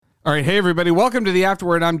All right, hey everybody, welcome to the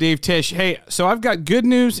Afterword. I'm Dave Tish. Hey, so I've got good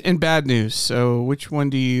news and bad news. So which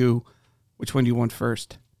one do you want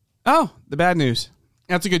first? Oh, the bad news.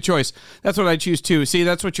 That's a good choice. That's what I choose too. See,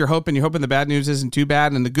 that's what you're hoping. You're hoping the bad news isn't too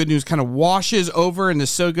bad and the good news kind of washes over and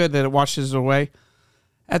is so good that it washes away.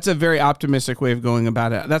 That's a very optimistic way of going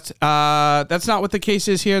about it. That's not what the case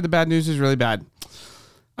is here. The bad news is really bad.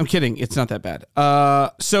 I'm kidding. It's not that bad.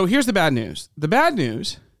 So here's the bad news. The bad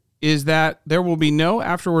news is that there will be no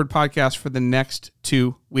Afterword podcast for the next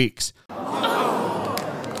 2 weeks.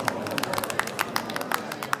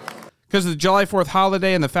 Because of the July 4th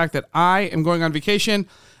holiday and the fact that I am going on vacation,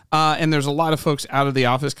 and there's a lot of folks out of the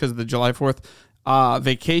office because of the July 4th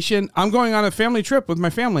vacation. I'm going on a family trip with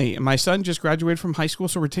my family. My son just graduated from high school,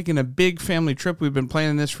 so we're taking a big family trip. We've been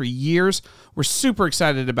planning this for years. We're super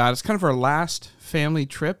excited about it. It's kind of our last family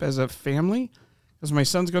trip as a family, because my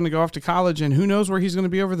son's going to go off to college, and who knows where he's going to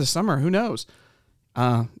be over the summer. Who knows?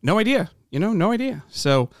 No idea. No idea.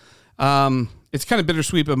 So it's kind of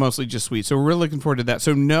bittersweet, but mostly just sweet. So we're really looking forward to that.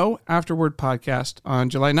 So no Afterword podcast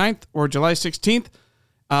on July 9th or July 16th,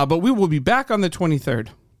 but we will be back on the 23rd.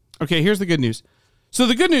 Okay, here's the good news. So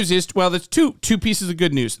the good news is, well, there's two pieces of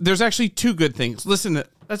good news. There's actually two good things. Listen,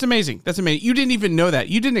 that's amazing. That's amazing. You didn't even know that.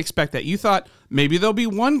 You didn't expect that. You thought maybe there'll be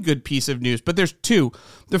one good piece of news, but there's two.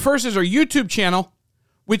 The first is our YouTube channel,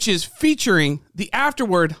 which is featuring the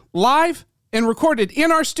Afterword live and recorded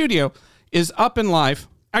in our studio, is up and live.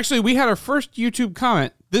 Actually, we had our first YouTube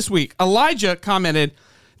comment this week. Elijah commented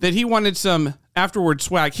that he wanted some Afterword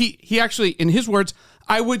swag. He actually, in his words,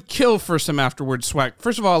 I would kill for some Afterword swag.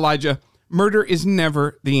 First of all, Elijah, murder is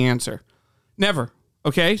never the answer. Never.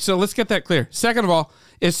 Okay, so let's get that clear. Second of all,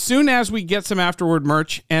 as soon as we get some Afterword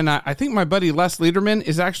merch, and I think my buddy Les Lederman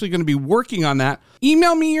is actually going to be working on that,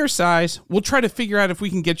 email me your size. We'll try to figure out if we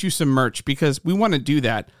can get you some merch because we want to do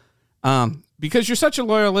that because you're such a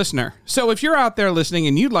loyal listener. So if you're out there listening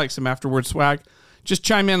and you'd like some Afterword swag, just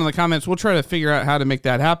chime in the comments. We'll try to figure out how to make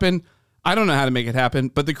that happen. I don't know how to make it happen,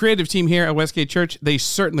 but the creative team here at Westgate Church, they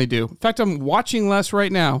certainly do. In fact, I'm watching Les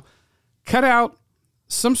right now cut out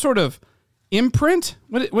some sort of imprint.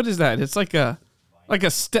 What is that? It's like a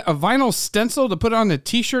vinyl stencil to put on a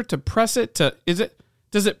t-shirt to press it to,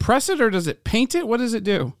 does it press it or does it paint it? What does it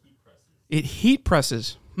do? It heat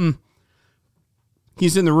presses.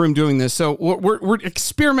 He's in the room doing this. So we're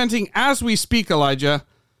experimenting as we speak, Elijah.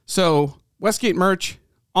 So Westgate merch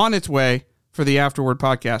on its way for the Afterword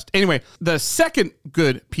podcast. Anyway, the second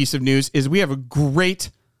good piece of news is we have a great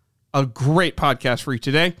podcast for you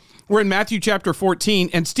today. We're in Matthew chapter 14,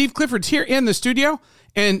 and Steve Clifford's here in the studio.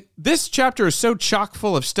 And this chapter is so chock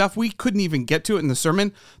full of stuff, we couldn't even get to it in the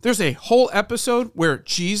sermon. There's a whole episode where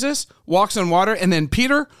Jesus walks on water, and then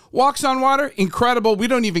Peter walks on water. Incredible. We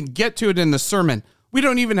don't even get to it in the sermon. We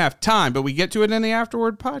don't even have time, but we get to it in the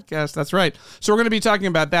Afterword podcast. That's right. So we're going to be talking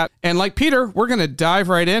about that. And like Peter, we're going to dive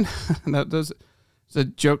right in. It's a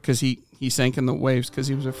joke because he sank in the waves because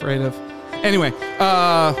he was afraid of. Anyway,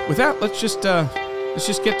 with that, let's just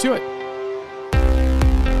get to it.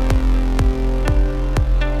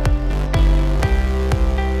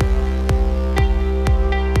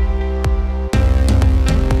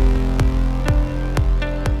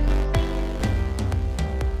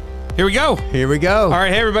 Here we go. All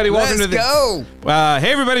right, hey everybody, welcome to the. Let's go.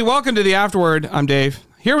 Hey everybody, welcome to the Afterword. I'm Dave.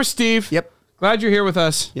 Here with Steve. Yep. Glad you're here with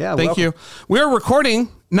us. Yeah. Thank you. We're recording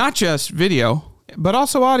not just video, but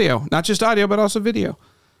also audio. Not just audio, but also video.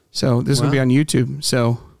 So this is going to be on YouTube.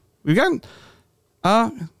 So we've gotten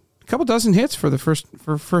a couple dozen hits for the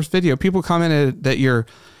first video. People commented that your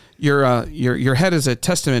head is a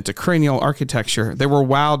testament to cranial architecture. They were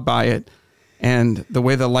wowed by it. And the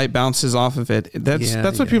way the light bounces off of it,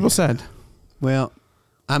 that's what people said. Well,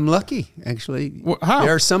 I'm lucky, actually. How?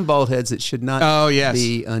 There are some bald heads that should not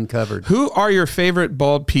be uncovered. Who are your favorite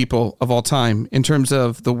bald people of all time in terms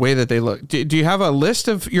of the way that they look? Do you have a list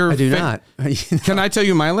of your... I do not. Can I tell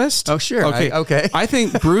you my list? Oh, sure. Okay. Okay. I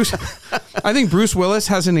think Bruce Willis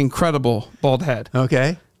has an incredible bald head.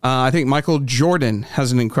 Okay. I think Michael Jordan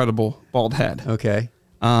has an incredible bald head. Okay.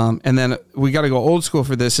 And then we got to go old school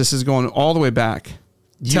for this. This is going all the way back.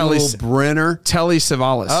 Telly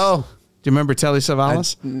Savalas. Oh. Do you remember Telly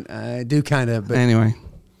Savalas? I do kind of, but... Anyway.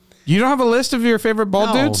 You don't have a list of your favorite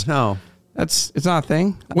bald dudes? No. It's not a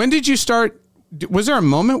thing. When did you start? Was there a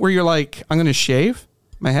moment where you're like, I'm going to shave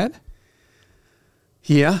my head?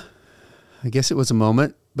 Yeah. I guess it was a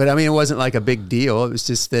moment. But I mean, it wasn't like a big deal. It was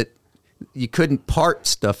just that you couldn't part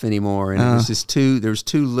stuff anymore, and it was just there's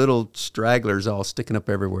two little stragglers all sticking up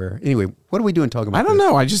everywhere. Anyway, what are we doing talking about? I don't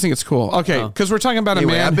know. I just think it's cool. Okay, because we're talking about a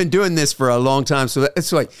man. I've been doing this for a long time, so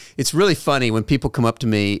it's like it's really funny when people come up to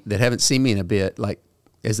me that haven't seen me in a bit, like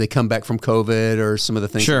as they come back from COVID or some of the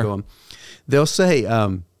things Sure. that go on, they'll say,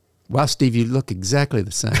 wow, Steve, you look exactly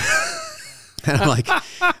the same. And I'm like,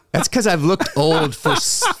 that's because I've looked old for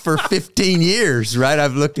 15 years, right?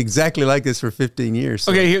 I've looked exactly like this for 15 years.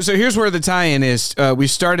 So. Okay, so here's where the tie-in is. We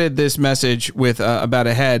started this message with about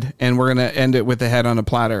a head, and we're going to end it with a head on a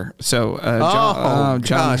platter. So, John,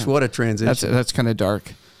 gosh, what a transition. That's kind of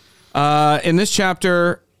dark. In this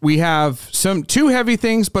chapter, we have two heavy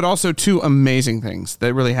things, but also two amazing things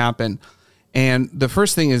that really happen. And the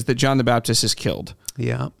first thing is that John the Baptist is killed.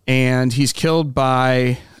 Yeah. And he's killed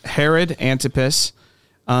by Herod Antipas,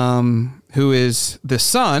 who is the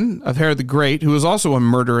son of Herod the Great, who was also a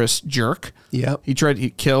murderous jerk. Yep. He tried to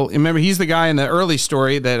kill. Remember, he's the guy in the early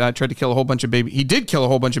story that tried to kill a whole bunch of baby. He did kill a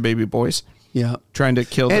whole bunch of baby boys. Yeah. Trying to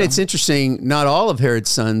kill them. And it's interesting, not all of Herod's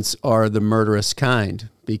sons are the murderous kind,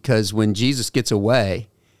 because when Jesus gets away,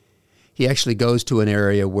 he actually goes to an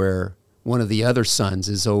area where one of the other sons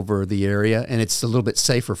is over the area, and it's a little bit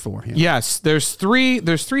safer for him. Yes, there's three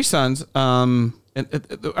sons. I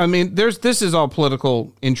mean, this is all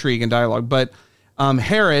political intrigue and dialogue, but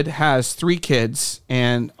Herod has three kids,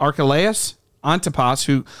 and Archelaus, Antipas,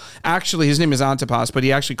 who actually his name is Antipas, but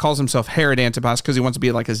he actually calls himself Herod Antipas because he wants to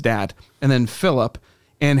be like his dad, and then Philip.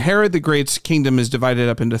 And Herod the Great's kingdom is divided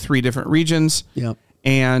up into three different regions. Yep.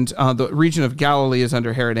 And the region of Galilee is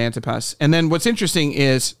under Herod Antipas. And then what's interesting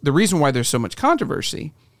is the reason why there's so much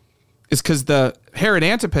controversy is because the Herod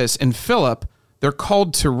Antipas and Philip, they're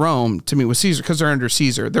called to Rome to meet with Caesar because they're under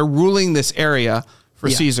Caesar. They're ruling this area for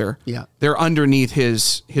Caesar. Yeah. They're underneath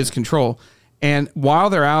his control. And while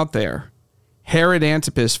they're out there, Herod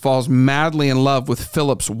Antipas falls madly in love with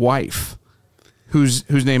Philip's wife, whose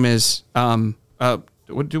name is,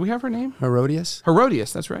 what do we have her name? Herodias?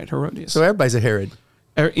 Herodias, that's right, Herodias. So everybody's a Herod.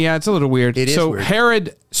 Yeah, it's a little weird. It is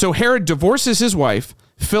weird. Herod divorces his wife,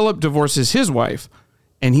 Philip divorces his wife,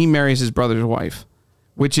 and he marries his brother's wife,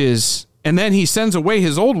 and then he sends away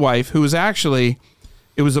his old wife, who was actually,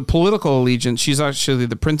 it was a political allegiance. She's actually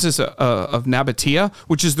the princess of Nabatea,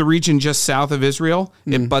 which is the region just south of Israel.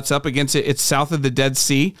 It butts up against it. It's south of the Dead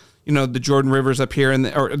Sea. You know, the Jordan River's up here,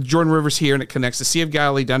 or Jordan River's here, and it connects the Sea of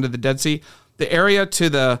Galilee down to the Dead Sea. The area to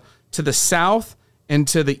the south and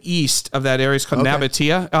to the east of that area is called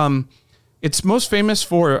Nabatea. It's most famous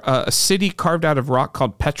for a city carved out of rock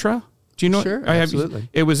called Petra. Do you know? Sure, absolutely.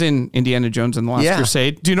 It was in Indiana Jones and the Last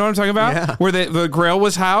Crusade. Do you know what I'm talking about? Yeah. Where the Grail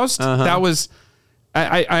was housed. Uh-huh. That was.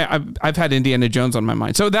 I've had Indiana Jones on my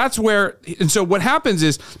mind. So that's where. And so what happens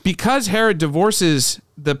is because Herod divorces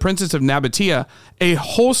the princess of Nabatea, a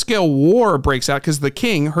whole scale war breaks out because the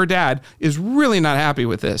king, her dad, is really not happy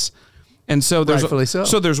with this. And so Rightfully so.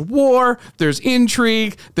 So there's war, there's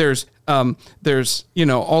intrigue, there's also there's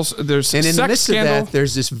and in sex the midst scandal. of that,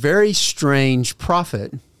 there's this very strange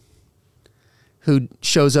prophet who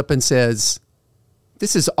shows up and says,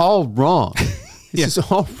 "This is all wrong. This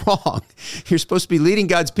is all wrong. You're supposed to be leading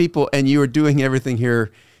God's people, and you are doing everything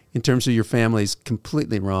here in terms of your families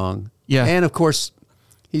completely wrong." Yeah, and of course,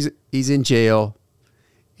 he's in jail,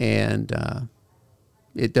 and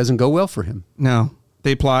it doesn't go well for him. No.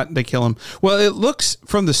 They plot, they kill him. Well, it looks,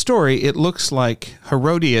 from the story, it looks like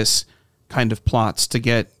Herodias kind of plots to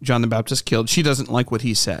get John the Baptist killed. She doesn't like what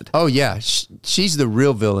he said. Oh, yeah. She's the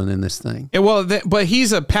real villain in this thing. But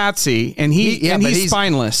he's a patsy, and he's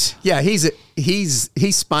spineless. Yeah, he's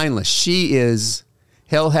spineless. She is,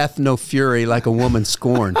 hell hath no fury like a woman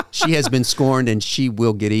scorned. She has been scorned, and she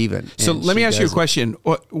will get even. So let me ask you a question.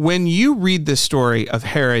 When you read this story of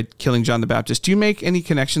Herod killing John the Baptist, do you make any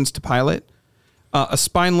connections to Pilate? A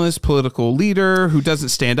spineless political leader who doesn't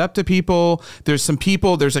stand up to people. There's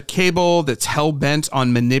a cable that's hell-bent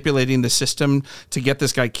on manipulating the system to get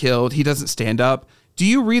this guy killed. He doesn't stand up. Do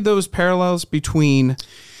you read those parallels between...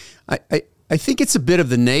 I think it's a bit of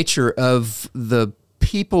the nature of the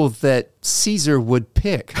people that Caesar would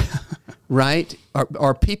pick, right?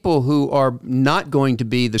 Are people who are not going to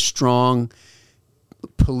be the strong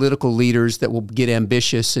political leaders that will get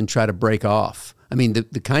ambitious and try to break off. I mean,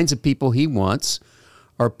 the kinds of people he wants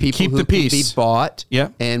are people who can be bought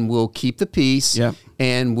and will keep the peace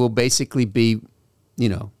and will basically be,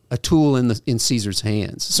 a tool in Caesar's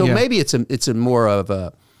hands. So maybe it's a more of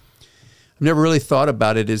a. I've never really thought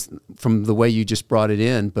about it as from the way you just brought it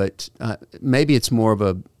in, but maybe it's more of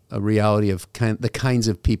a reality of the kinds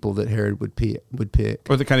of people that Herod would pick,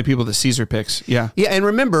 or the kind of people that Caesar picks. Yeah, yeah, and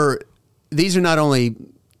remember, these are not only,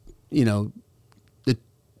 the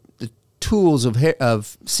tools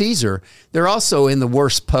of Caesar; they're also in the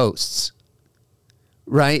worst posts,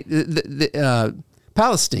 right?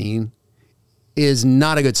 Palestine is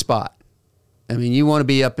not a good spot. I mean, you want to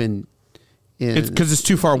be up in because it's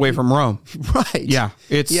too far away from Rome. Right. Yeah.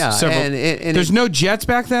 It's several. And there's no jets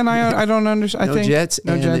back then. I don't understand. No jets.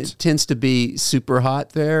 It tends to be super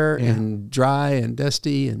hot there and dry and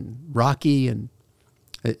dusty and rocky. And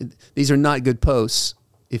these are not good posts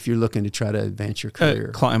if you're looking to try to advance your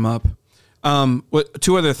career. Climb up.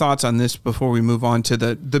 Two other thoughts on this before we move on to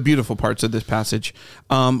the beautiful parts of this passage.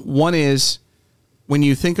 One is when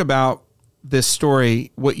you think about this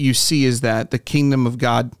story, what you see is that the kingdom of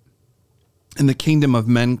God and the kingdom of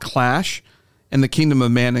men clash, and the kingdom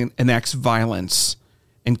of man enacts violence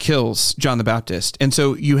and kills John the Baptist. And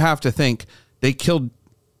so you have to think they killed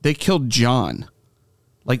John.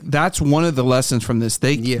 Like that's one of the lessons from this.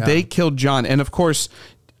 They killed John. And of course,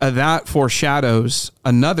 that foreshadows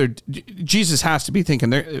another. Jesus has to be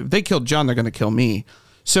thinking, if they killed John, they're going to kill me.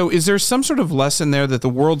 So is there some sort of lesson there that the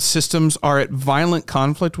world's systems are at violent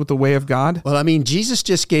conflict with the way of God? Well, I mean, Jesus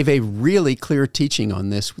just gave a really clear teaching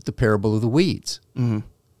on this with the parable of the weeds,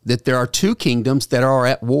 that there are two kingdoms that are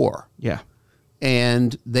at war. Yeah.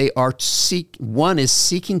 And they are one is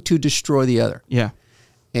seeking to destroy the other. Yeah.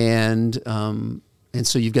 And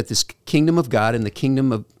so you've got this kingdom of God and the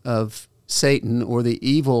kingdom of Satan, or the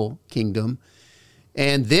evil kingdom.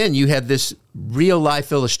 And then you have this real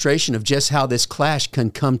life illustration of just how this clash can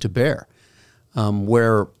come to bear,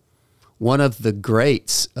 where one of the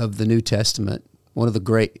greats of the New Testament, one of the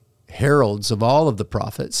great heralds of all of the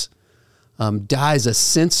prophets, dies a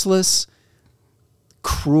senseless,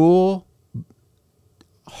 cruel,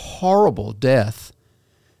 horrible death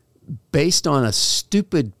based on a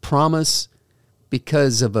stupid promise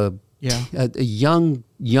because of a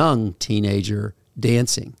young teenager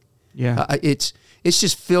dancing. Yeah. It's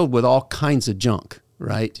just filled with all kinds of junk,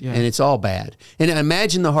 right? Yeah. And it's all bad. And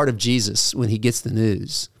imagine the heart of Jesus when he gets the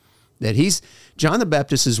news that John the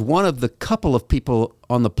Baptist is one of the couple of people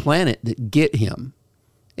on the planet that get him.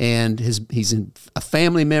 And he's a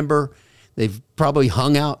family member. They've probably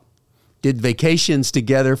hung out, did vacations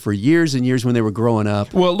together for years and years when they were growing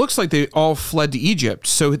up. Well, it looks like they all fled to Egypt,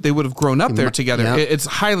 so they would have grown up there together. Yeah. It's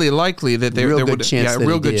highly likely that there would a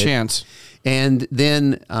real good chance. And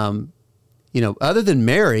then, other than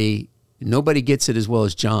Mary, nobody gets it as well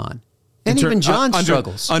as John. And even John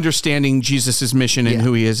struggles. Understanding Jesus' mission and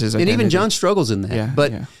who he is, his identity. And even John struggles in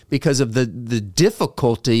that. Because of the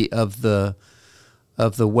difficulty of the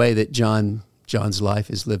way that John's life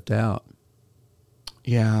is lived out.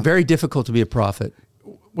 Yeah. Very difficult to be a prophet.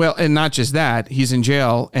 Well, and not just that, he's in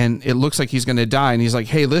jail and it looks like he's going to die. And he's like,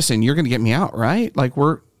 hey, listen, you're going to get me out, right? Like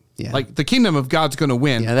like the kingdom of God's going to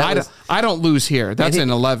win. Yeah, I don't lose here. That's in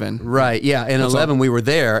 11. Right. Yeah. In 11, we were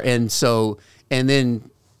there. And then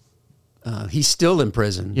he's still in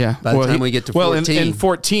prison. Yeah. By the time we get to 14. Well, in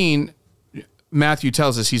 14, Matthew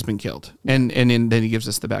tells us he's been killed. And then he gives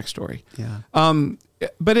us the backstory. Yeah.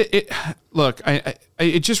 But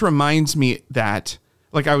it just reminds me that,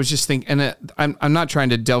 like I was just thinking, and I'm not trying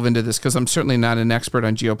to delve into this because I'm certainly not an expert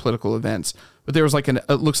on geopolitical events, but there was it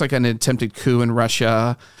looks like an attempted coup in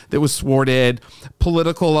Russia that was thwarted,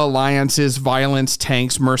 political alliances, violence,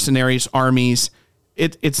 tanks, mercenaries, armies.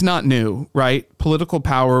 It's not new, right? Political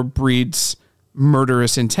power breeds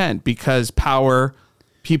murderous intent because power,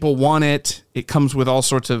 people want it. It comes with all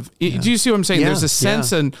sorts of... Do you see what I'm saying? Yeah, there's a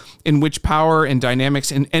sense in which power and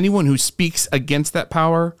dynamics, and anyone who speaks against that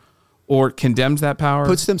power or condemns that power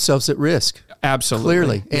puts themselves at risk.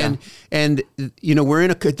 Absolutely. Clearly. Yeah. And we're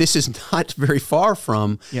this is not very far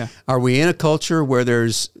from, are we in a culture where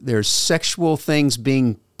there's sexual things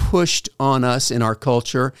being pushed on us in our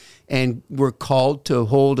culture and we're called to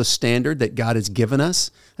hold a standard that God has given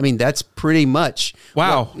us? I mean, that's pretty much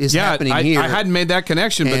what is happening here. I hadn't made that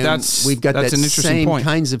connection, but we've got that's that an interesting same point.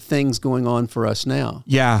 Kinds of things going on for us now.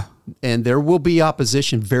 Yeah. And there will be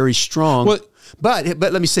opposition very strong. Well, but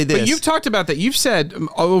let me say this. But you've talked about that. You've said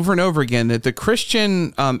over and over again that the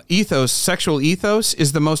Christian sexual ethos,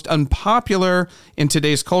 is the most unpopular in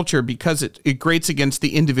today's culture because it grates against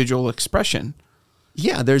the individual expression.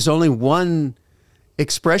 Yeah, there's only one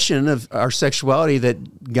expression of our sexuality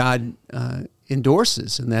that God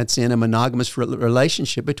endorses, and that's in a monogamous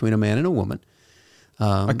relationship between a man and a woman.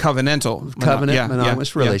 A covenantal.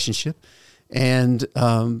 Monogamous relationship. And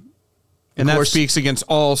And that speaks against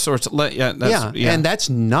all sorts of... And that's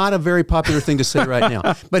not a very popular thing to say right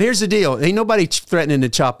now. But here's the deal. Ain't nobody threatening to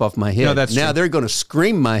chop off my head. No, that's now true. They're going to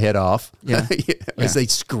scream my head off as they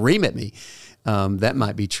scream at me. That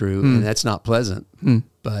might be true, and that's not pleasant.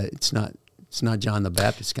 But it's not John the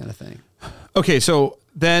Baptist kind of thing. Okay, so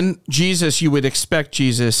then Jesus, you would expect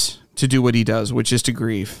Jesus to do what he does, which is to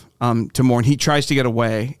grieve, to mourn. He tries to get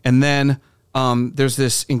away, and then there's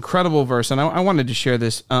this incredible verse, and I wanted to share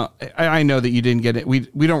this. I know that you didn't get it.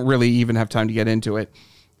 We don't really even have time to get into it.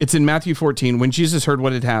 It's in Matthew 14. When Jesus heard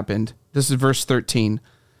what had happened, this is verse 13.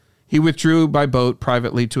 He withdrew by boat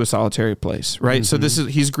privately to a solitary place, right? So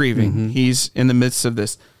he's grieving. He's in the midst of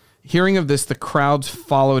this. Hearing of this, the crowds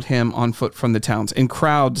followed him on foot from the towns. And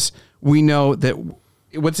crowds, we know that,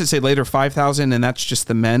 what's it say later, 5,000, and that's just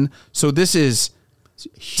the men. So this is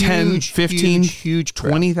Huge, 10, 15, huge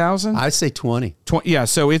 20,000? I'd say 20. Yeah,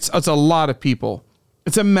 so it's a lot of people.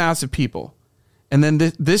 It's a massive people. And then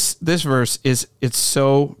this verse it's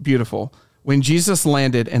so beautiful. When Jesus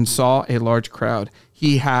landed and saw a large crowd,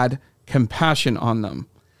 he had compassion on them.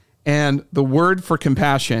 And the word for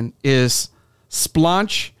compassion is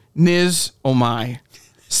splanchnisomai.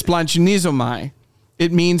 Splanchnisomai.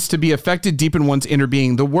 It means to be affected deep in one's inner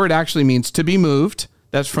being. The word actually means to be moved.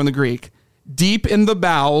 That's from the Greek. Deep in the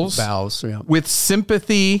bowels. With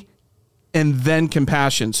sympathy and then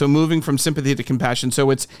compassion. So moving from sympathy to compassion. So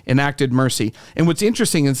it's enacted mercy. And what's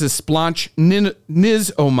interesting is this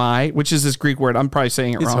splanchnisomai, which is this Greek word. I'm probably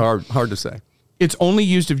saying it wrong. It's hard to say. It's only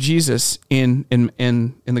used of Jesus in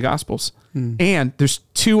the Gospels. And there's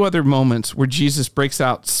two other moments where Jesus breaks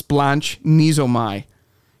out splanchnisomai.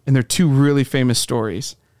 And they're two really famous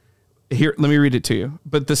stories. Here, let me read it to you.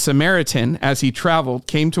 But the Samaritan, as he traveled,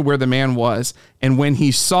 came to where the man was, and when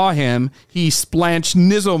he saw him, he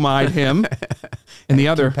splanchnisomai'd him. And the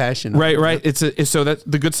other, compassion. Right. So that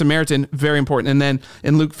the Good Samaritan, very important. And then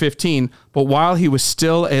in Luke 15, but while he was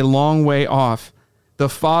still a long way off, the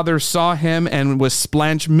father saw him and was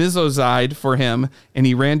splanchnisomai'd for him, and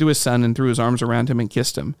he ran to his son and threw his arms around him and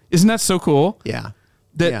kissed him. Isn't that so cool? Yeah.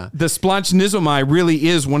 The splanchnisomai really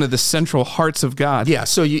is one of the central hearts of God. Yeah.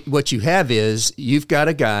 So what you have is you've got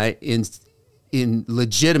a guy in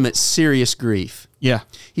legitimate, serious grief. Yeah.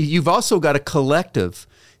 You've also got a collective.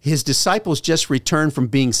 His disciples just returned from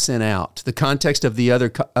being sent out. The context of the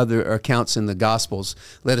other accounts in the Gospels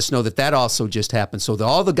let us know that also just happened. So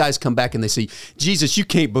all the guys come back and they say, Jesus, you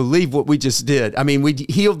can't believe what we just did. I mean, we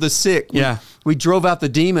healed the sick. We drove out the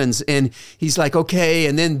demons. And he's like, okay.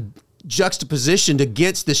 And then juxtapositioned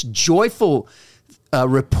against this joyful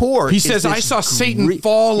report. He says, I saw Satan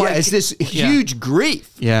fall like... Yeah, it's this huge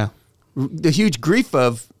grief. Yeah. The huge grief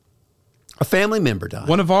of a family member died.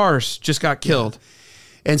 One of ours just got killed.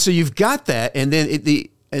 Yeah. And so you've got that, and then the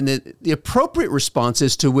appropriate response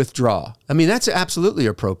is to withdraw. I mean, that's absolutely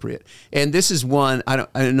appropriate. And this is one, I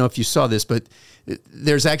don't know if you saw this, but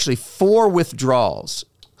there's actually 4 withdrawals.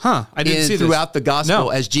 I didn't see this. Throughout the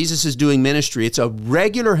gospel, as Jesus is doing ministry, it's a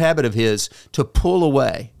regular habit of his to pull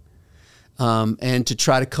away and to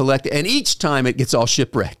try to collect. And each time it gets all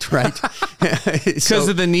shipwrecked, right? Because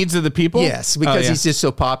of the needs of the people? Yes, because he's just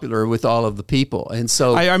so popular with all of the people. And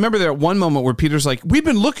so I remember there at one moment where Peter's like, we've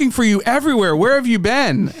been looking for you everywhere. Where have you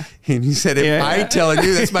been? And he said, I ain't telling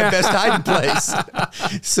you, that's my best hiding place.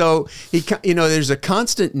 So, there's a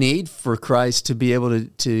constant need for Christ to be able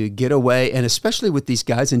to get away, and especially with these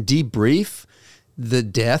guys, and debrief the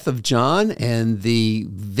death of John and the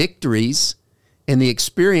victories and the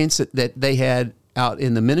experience that they had out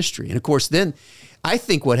in the ministry. And of course, then I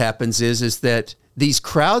think what happens is that these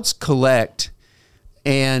crowds collect,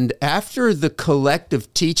 and after the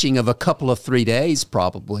collective teaching of a couple of 3 days,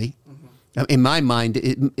 probably, in my mind,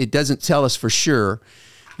 it doesn't tell us for sure.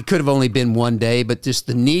 It could have only been 1 day, but just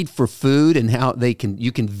the need for food and how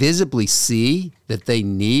you can visibly see that they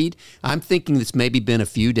need. I'm thinking it's maybe been a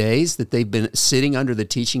few days that they've been sitting under the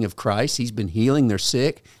teaching of Christ. He's been healing their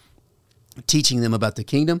sick, teaching them about the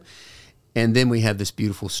kingdom. And then we have this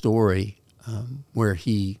beautiful story where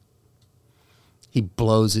he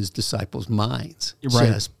blows his disciples' minds.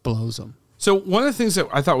 Just blows them. So one of the things that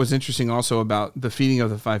I thought was interesting also about the feeding of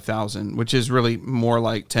the 5,000, which is really more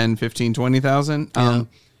like 10, 15, 20,000,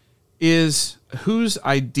 is whose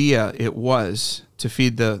idea it was to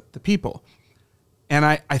feed the people. And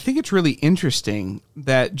I think it's really interesting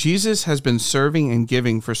that Jesus has been serving and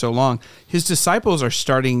giving for so long. His disciples are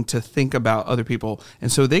starting to think about other people.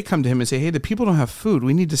 And so they come to him and say, hey, the people don't have food.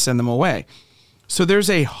 We need to send them away. So there's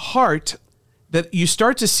a heart that you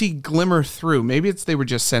start to see glimmer through. Maybe it's they were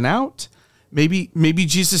just sent out. Maybe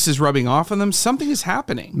Jesus is rubbing off on them. Something is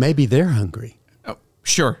happening. Maybe they're hungry. Oh,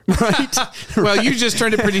 sure. Right. Well, you just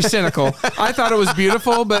turned it pretty cynical. I thought it was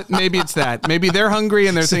beautiful, but maybe it's that. Maybe they're hungry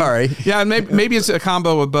and they're thinking, yeah, maybe it's a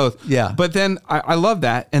combo of both. Yeah. But then I love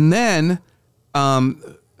that. And then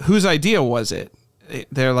whose idea was it?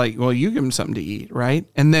 They're like, well, you give them something to eat, right?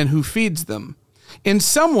 And then who feeds them? In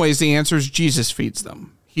some ways, the answer is Jesus feeds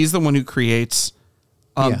them. He's the one who creates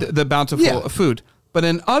the bountiful food. But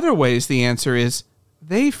in other ways, the answer is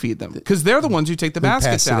they feed them because they're the ones who take the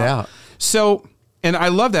baskets out. So, and I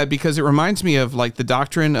love that because it reminds me of like the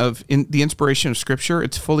doctrine of the inspiration of Scripture.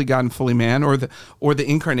 It's fully God and fully man, or the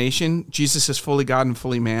incarnation. Jesus is fully God and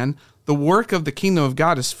fully man. The work of the kingdom of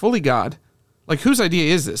God is fully God. Like, whose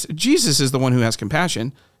idea is this? Jesus is the one who has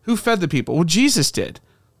compassion. Who fed the people? Well, Jesus did.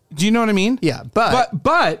 Do you know what I mean? Yeah,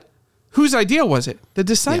 but whose idea was it? The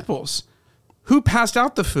disciples. Yeah. Who passed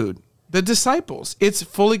out the food? The disciples. It's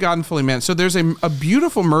fully God and fully man. So there's a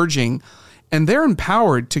beautiful merging. And they're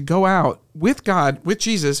empowered to go out with God, with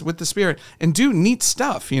Jesus, with the Spirit, and do neat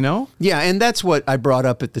stuff, you know? Yeah, and that's what I brought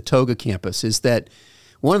up at the Toga campus, is that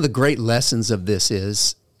one of the great lessons of this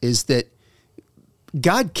is that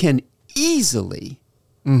God can easily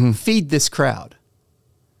feed this crowd.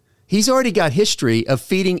 He's already got history of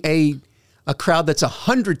feeding a crowd that's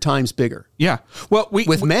 100 times bigger. Yeah. Well,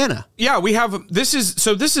 with manna. Yeah, we have this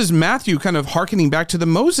is Matthew kind of hearkening back to the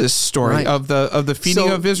Moses story of the feeding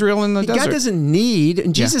of Israel in the desert. God doesn't need,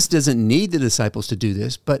 and Jesus doesn't need the disciples to do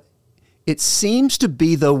this, but it seems to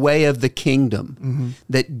be the way of the kingdom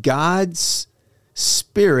that God's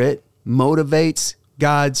Spirit motivates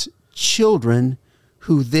God's children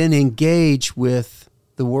who then engage with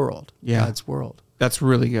the world, God's world. That's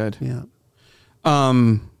really good. Yeah.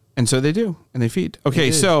 And so they do, and they feed.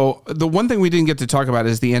 Okay, so the one thing we didn't get to talk about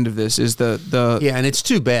is the end of this, is the yeah, and it's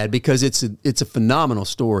too bad because it's a phenomenal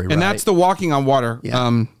story, right? And that's the walking on water.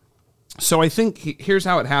 Yeah. So I think here's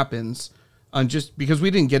how it happens, just because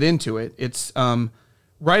we didn't get into it. It's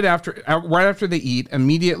right after they eat,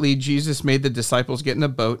 immediately Jesus made the disciples get in a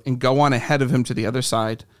boat and go on ahead of him to the other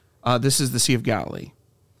side. This is the Sea of Galilee.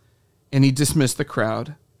 And he dismissed the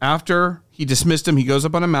crowd. After he dismissed him, he goes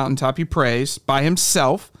up on a mountaintop, he prays by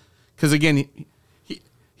himself. Because again,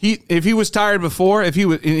 he if he was tired before,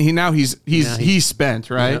 he's spent,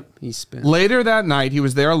 right? Yep, he's spent. Later that night, he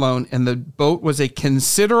was there alone, and the boat was a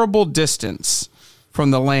considerable distance from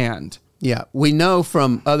the land. Yeah, we know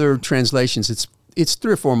from other translations it's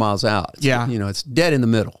 3 or 4 miles out. Yeah, it's dead in the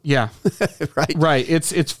middle. Yeah, right.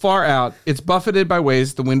 It's far out. It's buffeted by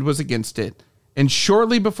waves. The wind was against it, and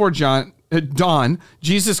shortly before dawn,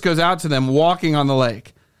 Jesus goes out to them walking on the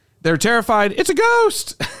lake. They're terrified. It's a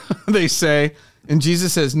ghost, they say. And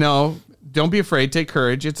Jesus says, no, don't be afraid. Take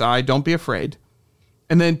courage. It's I. Don't be afraid.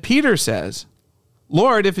 And then Peter says,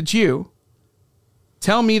 Lord, if it's you,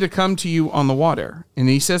 tell me to come to you on the water. And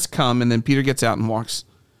he says, come. And then Peter gets out and walks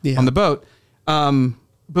on the boat.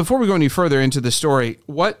 Before we go any further into the story,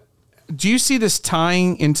 what do you see this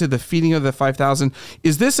tying into the feeding of the 5,000?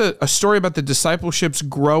 Is this a story about the discipleships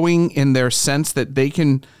growing in their sense that they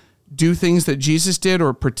can do things that Jesus did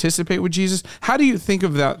or participate with Jesus? How do you think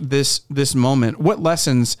of this moment? What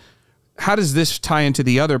lessons, how does this tie into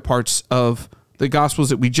the other parts of the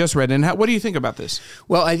Gospels that we just read? And what do you think about this?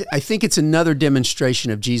 Well, I think it's another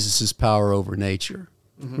demonstration of Jesus' power over nature.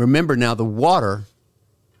 Mm-hmm. Remember now, the water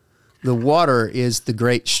is the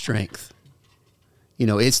great strength.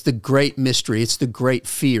 It's the great mystery. It's the great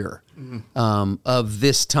fear of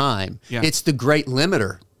this time. Yeah. It's the great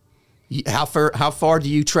limiter. How far do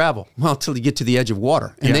you travel? Well, till you get to the edge of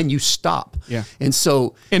water, and then you stop. Yeah. And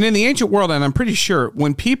in the ancient world, and I'm pretty sure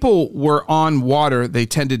when people were on water, they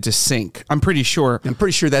tended to sink. I'm pretty sure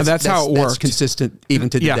that's how it worked. That's consistent even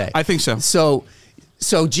to today. Yeah, I think so.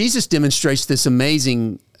 So Jesus demonstrates this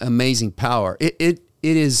amazing power. It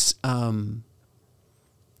is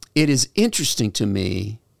interesting to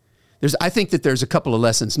me. I think that there's a couple of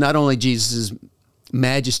lessons. Not only Jesus'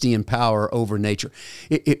 majesty and power over nature.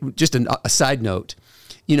 Just a side note,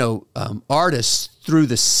 artists through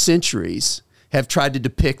the centuries have tried to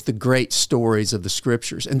depict the great stories of the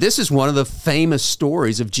Scriptures. And this is one of the famous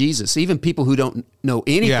stories of Jesus. Even people who don't know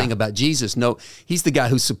anything about Jesus know he's the guy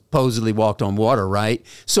who supposedly walked on water, right?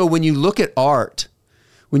 So when you look at art,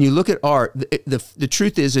 the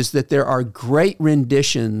truth is that there are great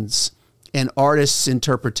renditions and artists'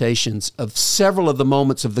 interpretations of several of the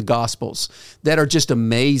moments of the Gospels that are just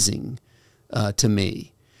amazing to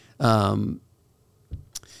me. The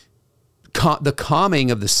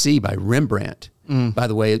Calming of the Sea by Rembrandt, by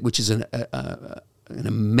the way, which is an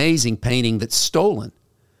amazing painting that's stolen.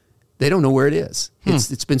 They don't know where it is.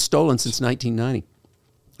 It's been stolen since 1990.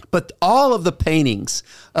 But all of the paintings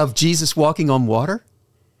of Jesus walking on water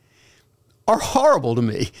are horrible to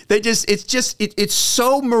me. It's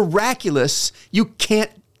so miraculous. You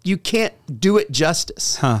can't do it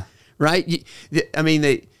justice, right?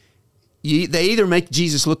 They either make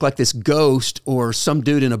Jesus look like this ghost or some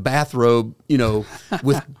dude in a bathrobe,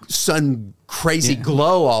 with some crazy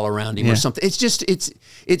glow all around him or something.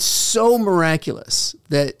 It's so miraculous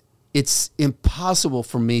that it's impossible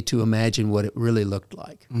for me to imagine what it really looked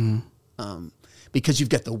like. because you've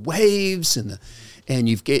got the waves and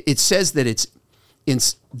it says that it's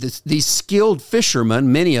these skilled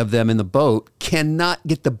fishermen, many of them in the boat, cannot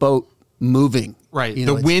get the boat moving. Right.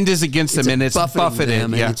 The wind is against them and it's buffeted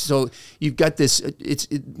them. Yeah. So you've got this, it's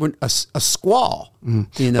a squall.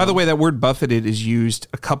 You know? By the way, that word buffeted is used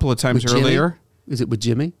a couple of times earlier. Is it with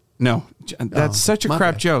Jimmy? No. That's such a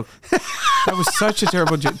crap joke. That was such a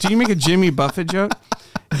terrible joke. Do you make a Jimmy Buffett joke?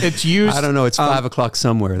 It's used. I don't know. It's 5 o'clock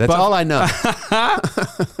somewhere. That's all I know.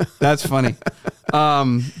 That's funny.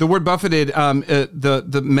 The word buffeted,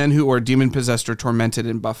 the men who are demon possessed are tormented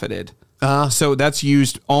and buffeted. So that's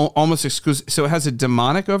used almost exclusive. So it has a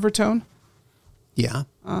demonic overtone. Yeah.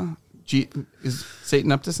 Is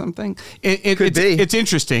Satan up to something? Could be. It's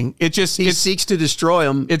interesting. He seeks to destroy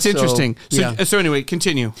them. It's interesting. So anyway,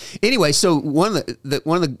 continue. Anyway, so one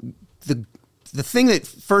of the thing that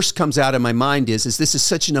first comes out of my mind is this is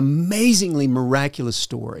such an amazingly miraculous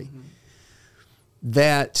story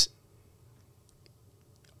that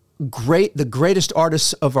the greatest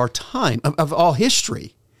artists of our time, of all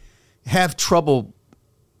history, have trouble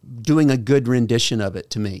doing a good rendition of it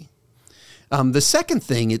to me. The second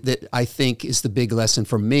thing that I think is the big lesson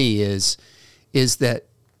for me is that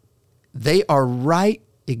they are right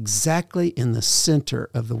exactly in the center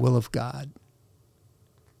of the will of God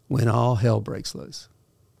when all hell breaks loose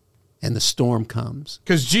and the storm comes.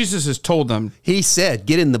 Because Jesus has told them. He said,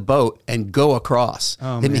 get in the boat and go across.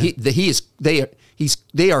 Oh, and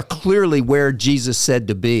they are clearly where Jesus said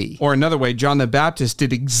to be. Or another way, John the Baptist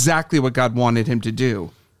did exactly what God wanted him to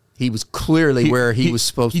do. He was clearly where he was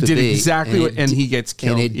supposed to be. He did exactly and he gets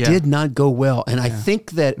killed. And it did not go well. And I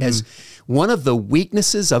think that as one of the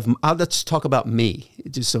weaknesses of, let's talk about me,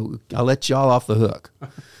 just so I'll let y'all off the hook.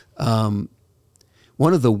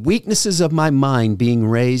 One of the weaknesses of my mind being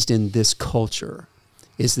raised in this culture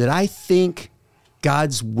is that I think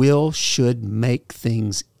God's will should make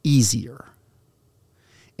things easier.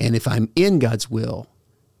 And if I'm in God's will,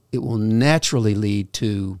 it will naturally lead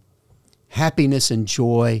to happiness and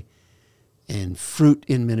joy and fruit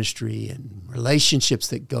in ministry and relationships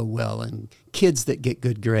that go well and kids that get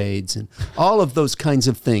good grades and all of those kinds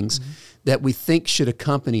of things that we think should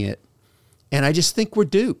accompany it. And I just think we're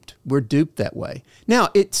duped. We're duped that way. Now,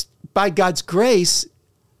 it's by God's grace,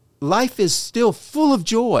 life is still full of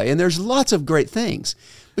joy and there's lots of great things.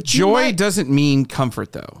 But joy doesn't mean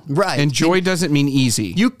comfort, though. Right. And joy doesn't mean easy.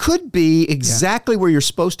 You could be exactly where you're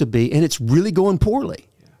supposed to be and it's really going poorly.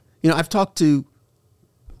 Yeah. You know, I've talked to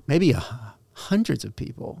maybe hundreds of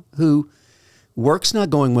people who work's not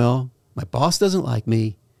going well. My boss doesn't like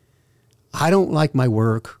me. I don't like my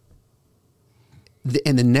work.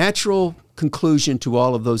 And the natural conclusion to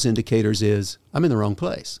all of those indicators is I'm in the wrong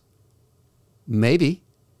place. Maybe,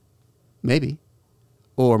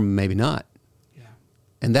 or maybe not. Yeah.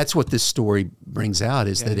 And that's what this story brings out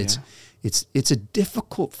is that it's a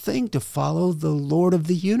difficult thing to follow the Lord of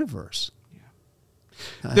the universe.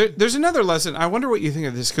 There's another lesson. I wonder what you think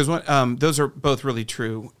of this because those are both really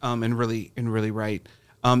true and really right.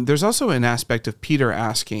 There's also an aspect of Peter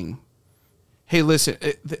asking, "Hey, listen,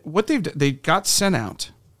 what they got sent out,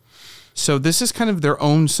 so this is kind of their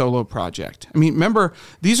own solo project. I mean, remember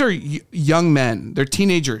these are young men; they're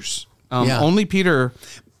teenagers. Only Peter."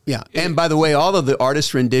 Yeah, and by the way, all of the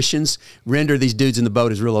artist renditions render these dudes in the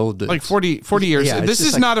boat as real old dudes. Like 40 years. Yeah, this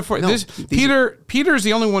is not a... Peter is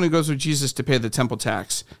the only one who goes with Jesus to pay the temple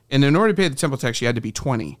tax. And in order to pay the temple tax, you had to be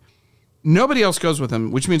 20. Nobody else goes with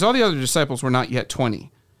him, which means all the other disciples were not yet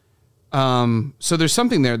 20. So there's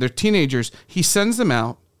something there. They're teenagers. He sends them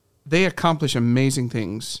out. They accomplish amazing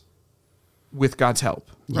things with God's help,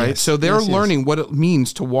 right? Yes, so they're learning what it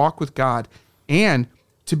means to walk with God and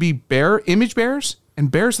to be image bearers and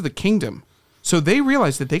bearers of the kingdom. So they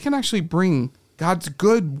realize that they can actually bring God's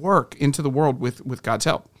good work into the world with God's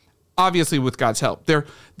help. Obviously with God's help. They're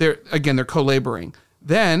co-laboring.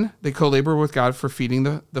 Then they co-labor with God for feeding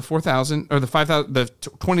the 4,000 or the 5,000, the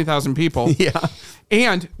 20,000 people. Yeah.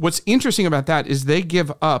 And what's interesting about that is they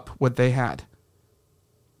give up what they had.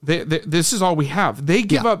 This is all we have. They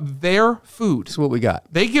give up their food. That's what we got.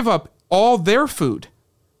 They give up all their food.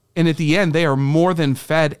 And at the end, they are more than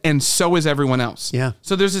fed, and so is everyone else. Yeah.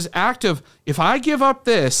 So there's this act of, if I give up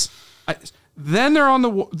this, then they're on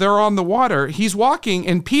the water. He's walking,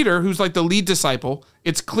 and Peter, who's like the lead disciple,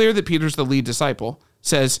 it's clear that Peter's the lead disciple,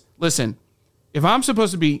 says, listen, if I'm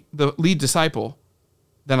supposed to be the lead disciple,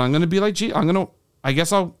 then I'm going to be like Jesus. I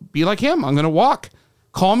guess I'll be like him. I'm going to walk.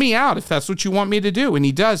 Call me out if that's what you want me to do. And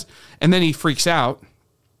he does. And then he freaks out.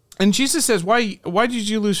 And Jesus says, why did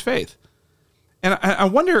you lose faith? And I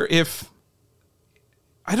wonder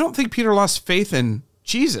I don't think Peter lost faith in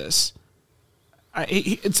Jesus.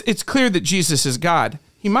 it's clear that Jesus is God.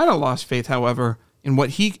 He might have lost faith, however, in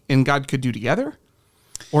what he and God could do together,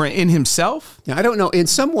 or in himself. Now, I don't know. In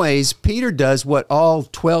some ways, Peter does what all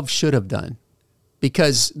 12 should have done,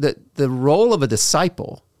 because the role of a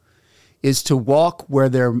disciple is to walk where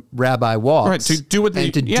their rabbi walks, right? To do what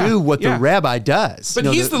the rabbi does. But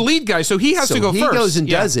he's the lead guy, so he has to go first. He goes and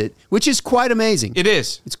does it, which is quite amazing. It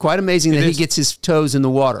is. It's quite amazing that he gets his toes in the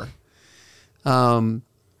water.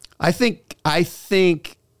 I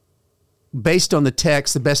think, based on the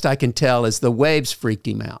text, the best I can tell is the waves freaked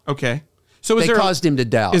him out. Okay. So they caused him to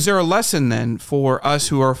doubt. Is there a lesson then for us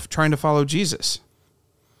who are trying to follow Jesus?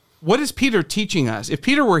 What is Peter teaching us? If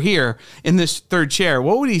Peter were here in this third chair,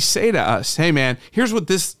 what would he say to us? Hey, man, here's what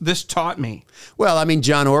this taught me. Well, I mean,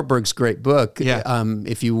 John Ortberg's great book. Yeah.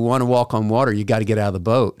 If you want to walk on water, you got to get out of the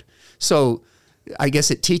boat. So I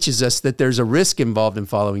guess it teaches us that there's a risk involved in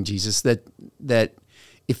following Jesus, that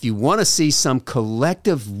if you want to see some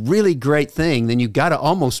collective, really great thing, then you got to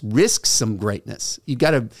almost risk some greatness. You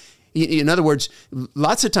got to, in other words,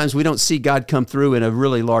 lots of times we don't see God come through in a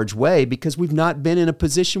really large way because we've not been in a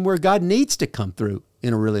position where God needs to come through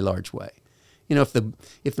in a really large way. You know, if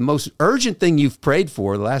the most urgent thing you've prayed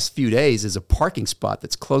for the last few days is a parking spot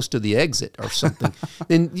that's close to the exit or something,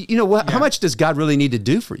 then you know what? How much does God really need to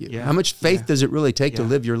do for you? Yeah. How much faith does it really take to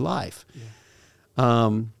live your life?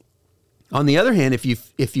 Yeah. On the other hand, if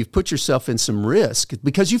you've put yourself in some risk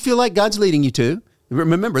because you feel like God's leading you to,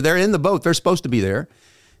 remember they're in the boat; they're supposed to be there.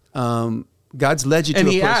 God's led you to a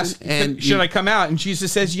place. Asked, and should I come out? And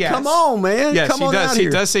Jesus says yes. Come on, man. Yes, come on does. out here.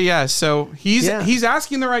 He does say yes. So he's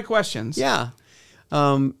asking the right questions. Yeah.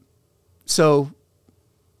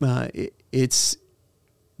 It's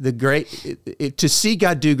the great to see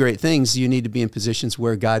God do great things. You need to be in positions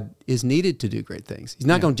where God is needed to do great things. He's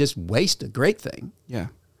not going to just waste a great thing. Yeah.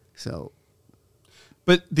 So.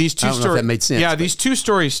 But these two stories, that made sense. Yeah, these two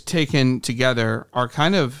stories taken together are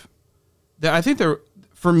kind of, I think they're,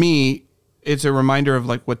 for me, it's a reminder of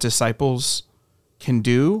like what disciples can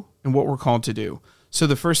do and what we're called to do. So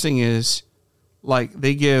the first thing is like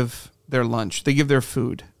they give their lunch, they give their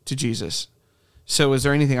food to Jesus. So is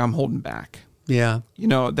there anything I'm holding back? Yeah. You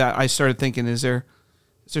know, that I started thinking, is there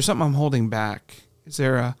something I'm holding back? Is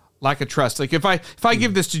there a lack of trust? Like if I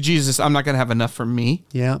give this to Jesus, I'm not going to have enough for me.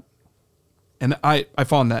 Yeah. And I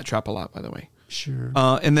fall in that trap a lot, by the way. Sure.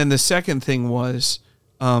 And then the second thing was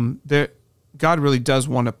God really does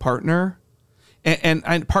want a partner.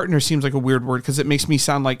 And partner seems like a weird word because it makes me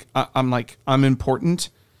sound like I'm important.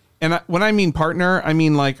 And when I mean partner, I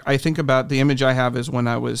mean like I think about the image I have is when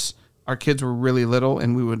our kids were really little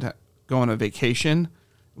and we would go on a vacation.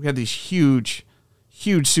 We had these huge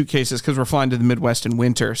suitcases because we're flying to the Midwest in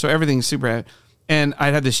winter. So everything's super heavy. And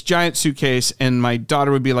I'd have this giant suitcase and my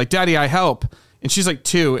daughter would be like, Daddy, I help. And she's like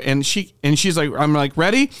 2. And she's like, I'm like,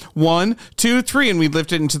 ready? 1, 2, 3. And we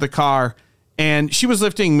lift it into the car. And she was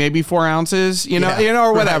lifting maybe 4 ounces,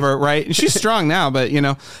 or whatever. Right. And she's strong now,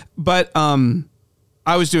 but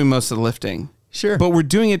I was doing most of the lifting. Sure. But we're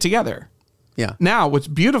doing it together. Yeah. Now what's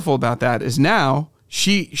beautiful about that is now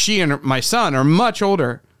she and my son are much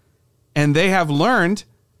older and they have learned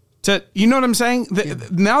to, you know what I'm saying?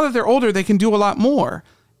 Now that they're older, they can do a lot more.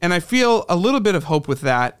 And I feel a little bit of hope with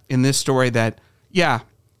that in this story that,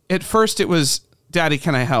 at first it was, Daddy,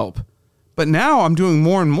 can I help? But now I'm doing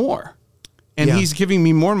more and more. And he's giving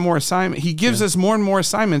me more and more assignments. He gives us more and more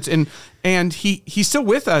assignments. And he's still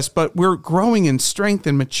with us, but we're growing in strength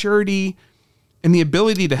and maturity and the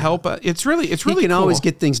ability to help. It's really he can cool. always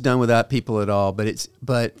get things done without people at all, but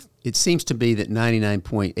it seems to be that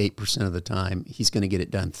 99.8% of the time he's going to get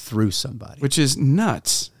it done through somebody. Which is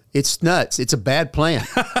nuts. It's nuts. It's a bad plan.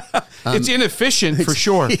 It's inefficient for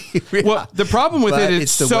sure. Well, the problem with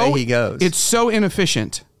it's the way he goes. It's so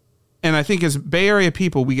inefficient. And I think as Bay Area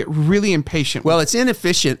people, we get really impatient. Well, it's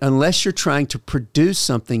inefficient unless you're trying to produce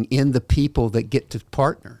something in the people that get to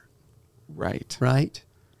partner. Right. Right?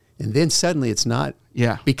 And then suddenly it's not.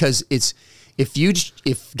 Yeah. Because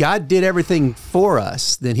if God did everything for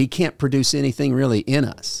us, then he can't produce anything really in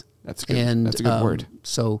us. That's good. And that's a good word.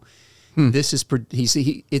 So this is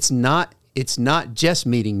it's not just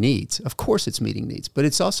meeting needs. Of course it's meeting needs, but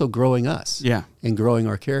it's also growing us. Yeah. And growing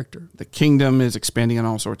our character. The kingdom is expanding in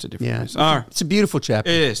all sorts of different ways. All right. It's a beautiful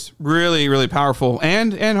chapter. It is really, really powerful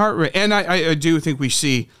and heart. And I do think we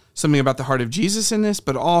see something about the heart of Jesus in this,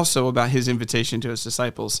 but also about his invitation to his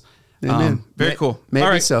disciples. Amen. Very cool. Maybe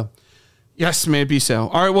all right. so. Yes, may it be so.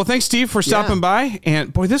 All right. Well, thanks, Steve, for stopping by.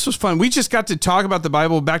 And boy, this was fun. We just got to talk about the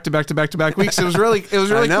Bible back to back weeks. It was really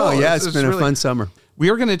I know, cool. Yeah, it's been a fun summer. we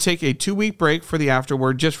are going to take a 2-week break for the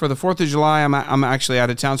afterword. Just for the 4th of July, I'm actually out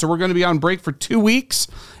of town. So we're going to be on break for 2 weeks,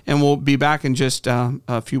 and we'll be back in just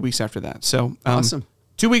a few weeks after that. So awesome.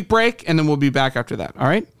 2-week break, and then we'll be back after that. All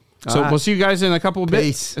right? So we'll see you guys in a couple of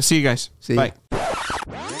bits. See you guys. Bye.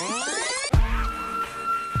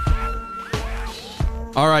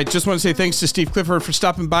 All right, just want to say thanks to Steve Clifford for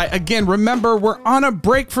stopping by. Again, remember, we're on a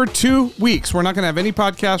break for 2 weeks. We're not going to have any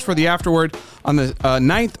podcast for the afterword on the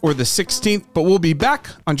 9th or the 16th, but we'll be back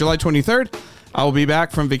on July 23rd. I will be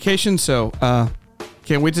back from vacation, so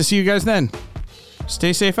can't wait to see you guys then.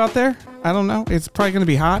 Stay safe out there. I don't know. It's probably going to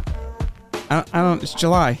be hot. I don't. It's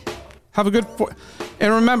July. Have a good...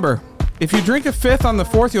 And remember, if you drink a 5th on the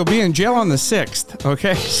 4th, you'll be in jail on the 6th.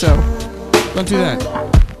 Okay? So, don't do that.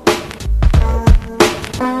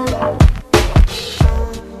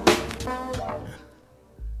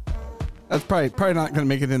 That's probably not going to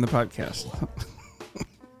make it in the podcast.